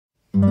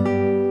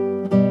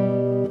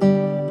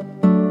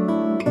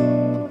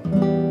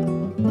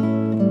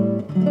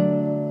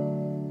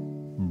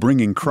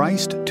bringing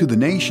Christ to the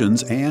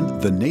nations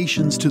and the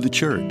nations to the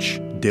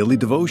church. Daily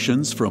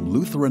devotions from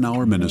Lutheran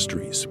Hour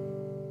Ministries.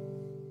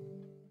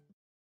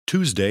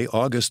 Tuesday,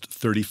 August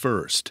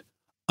 31st.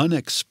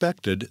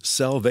 Unexpected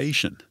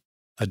Salvation.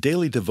 A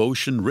daily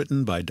devotion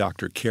written by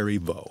Dr. Carrie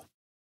Vo.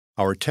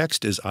 Our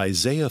text is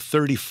Isaiah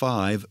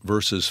 35,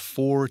 verses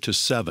 4 to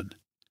 7.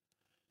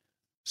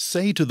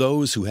 Say to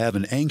those who have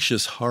an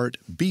anxious heart,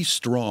 Be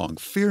strong,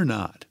 fear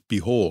not.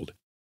 Behold,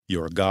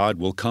 your God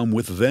will come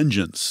with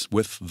vengeance,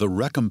 with the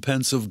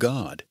recompense of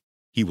God.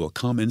 He will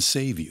come and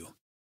save you.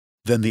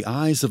 Then the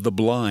eyes of the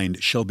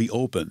blind shall be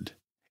opened,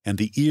 and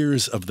the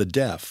ears of the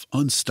deaf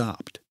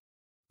unstopped.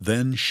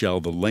 Then shall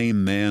the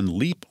lame man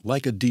leap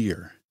like a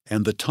deer,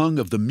 and the tongue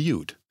of the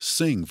mute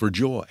sing for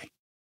joy.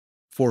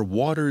 For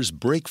waters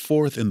break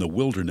forth in the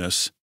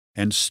wilderness,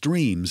 and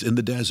streams in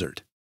the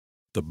desert.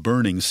 The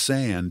burning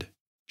sand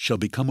shall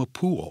become a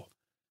pool,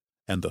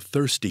 and the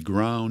thirsty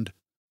ground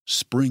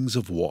springs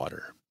of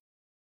water.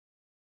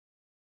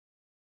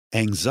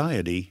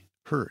 Anxiety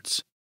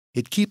hurts.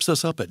 It keeps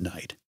us up at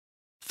night,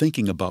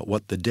 thinking about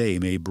what the day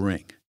may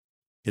bring.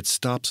 It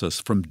stops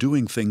us from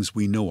doing things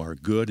we know are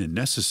good and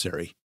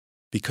necessary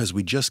because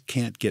we just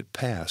can't get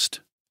past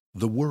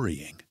the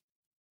worrying.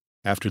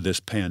 After this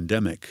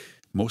pandemic,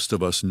 most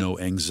of us know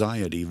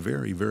anxiety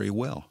very, very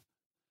well.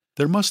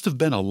 There must have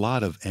been a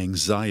lot of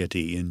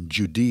anxiety in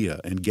Judea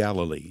and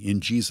Galilee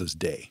in Jesus'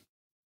 day.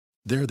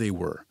 There they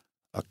were,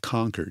 a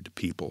conquered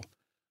people,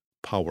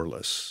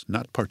 powerless,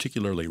 not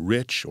particularly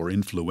rich or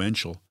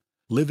influential,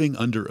 living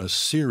under a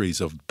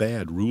series of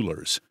bad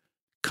rulers,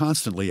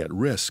 constantly at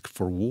risk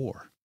for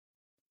war.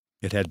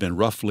 It had been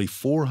roughly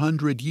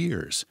 400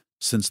 years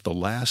since the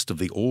last of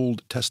the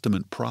Old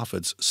Testament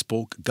prophets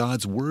spoke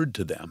God's word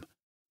to them.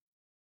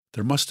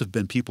 There must have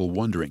been people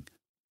wondering,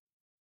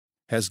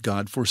 has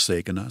God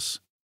forsaken us?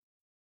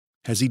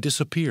 Has He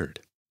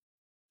disappeared?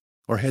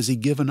 Or has He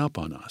given up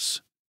on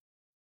us?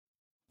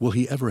 Will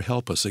He ever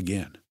help us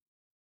again?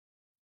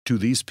 To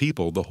these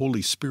people, the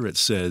Holy Spirit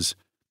says,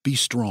 Be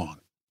strong,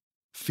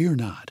 fear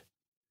not.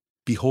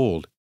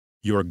 Behold,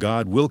 your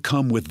God will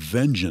come with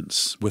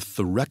vengeance, with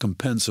the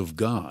recompense of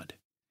God.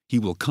 He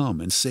will come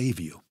and save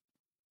you.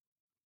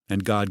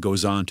 And God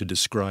goes on to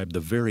describe the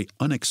very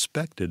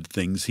unexpected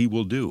things He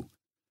will do.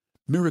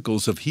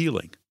 Miracles of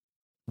healing,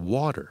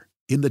 water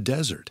in the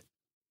desert,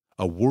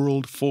 a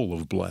world full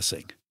of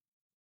blessing.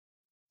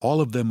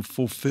 All of them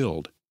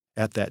fulfilled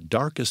at that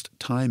darkest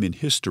time in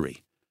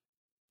history,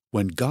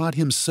 when God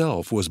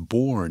Himself was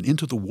born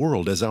into the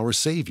world as our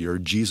Savior,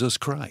 Jesus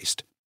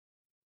Christ.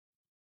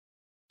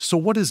 So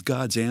what is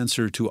God's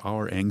answer to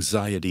our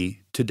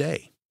anxiety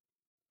today?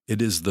 It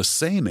is the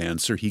same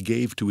answer He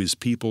gave to His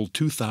people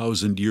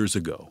 2,000 years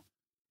ago.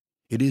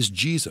 It is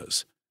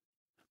Jesus,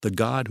 the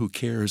God who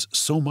cares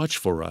so much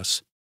for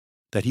us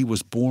that He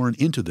was born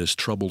into this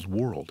troubled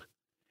world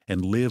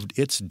and lived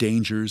its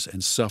dangers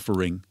and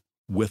suffering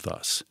with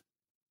us.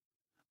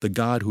 The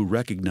God who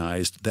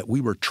recognized that we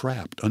were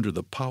trapped under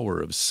the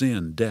power of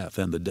sin, death,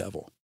 and the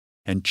devil,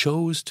 and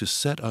chose to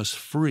set us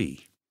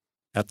free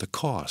at the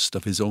cost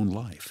of His own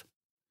life.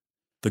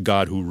 The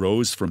God who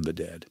rose from the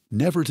dead,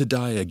 never to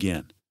die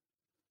again,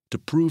 to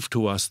prove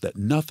to us that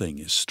nothing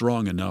is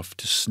strong enough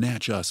to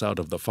snatch us out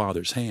of the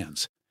Father's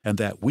hands, and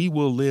that we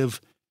will live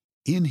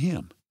in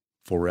Him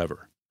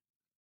forever.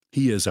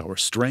 He is our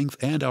strength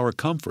and our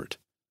comfort,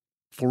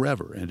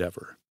 forever and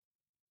ever.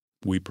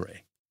 We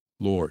pray,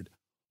 Lord,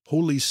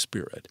 Holy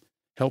Spirit,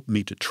 help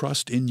me to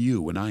trust in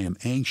You when I am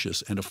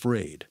anxious and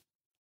afraid.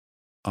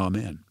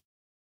 Amen.